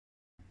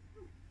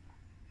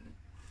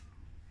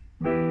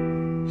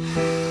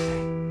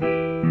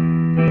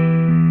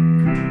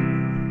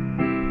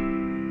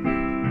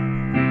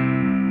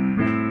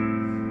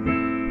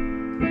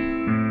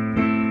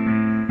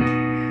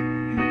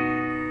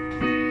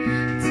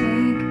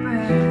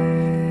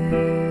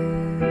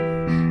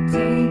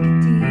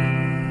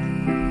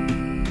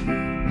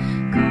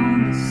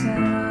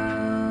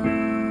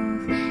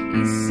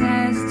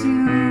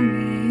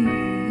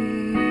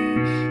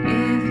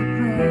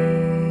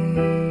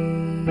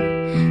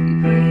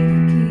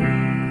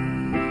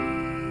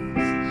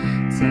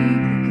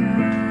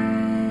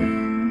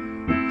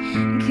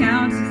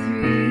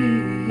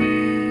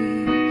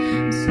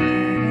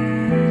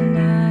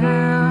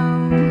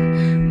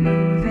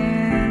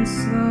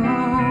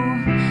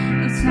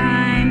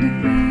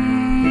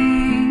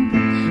think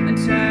a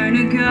turn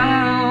to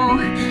go,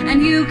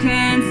 and you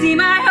can see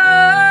my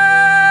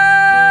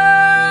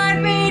heart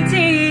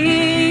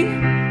beating,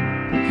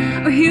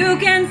 or you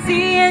can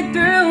see it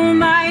through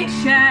my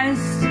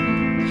chest.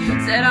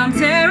 Said I'm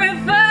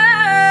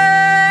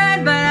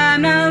terrified, but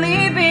I'm not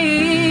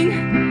leaving.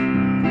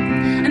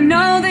 I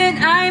know that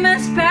I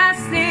must pass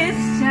this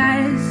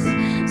test,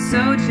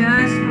 so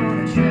just pull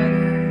the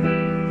trigger.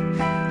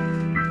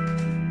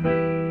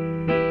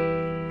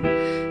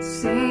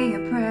 Say a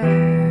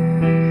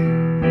prayer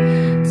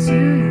to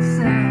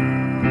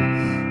yourself.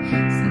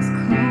 Says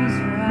close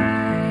your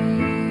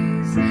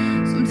eyes.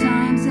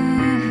 Sometimes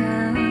it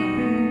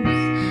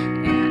helps,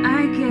 and I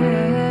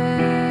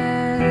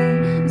get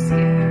a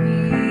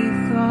scary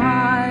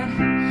thought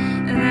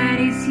that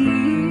he's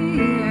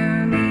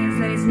here means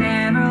that he's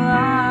never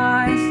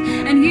lost,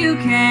 and you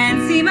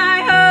can see my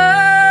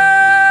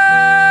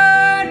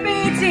heart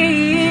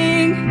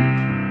beating,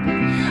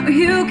 or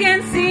you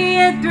can see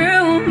it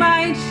through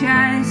my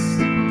chest.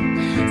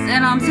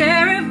 Said I'm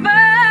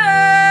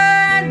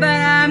terrified, but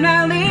I'm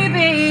not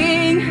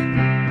leaving.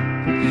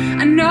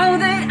 I know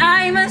that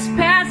I must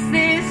pass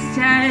this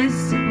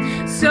test,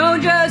 so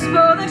just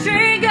pull the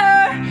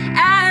trigger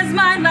as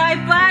my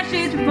life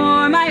flashes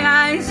before my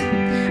eyes.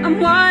 I'm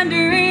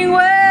wondering, will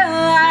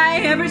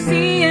I ever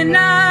see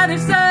another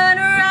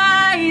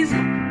sunrise?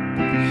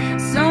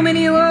 So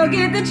many will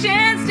get the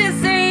chance to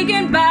say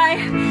goodbye,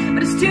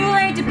 but it's too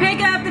late to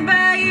pick up the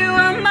value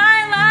of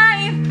my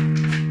life.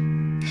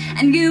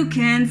 And you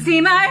can see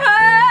my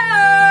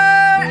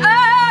heart,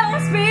 oh,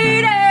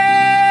 speeding.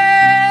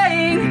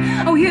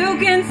 Oh, you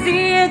can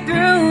see it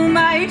through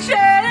my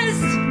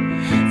chest.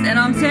 Said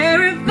I'm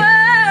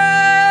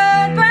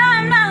terrified, but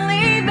I'm not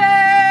leaving.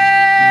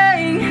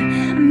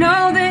 I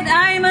know that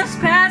I must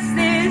pass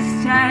this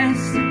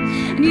test,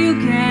 and you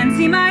can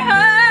see my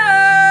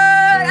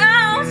heart,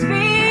 oh,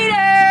 speeding.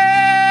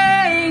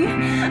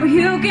 Oh,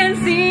 you can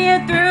see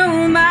it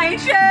through my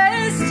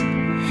chest.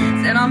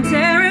 Said I'm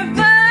terrified.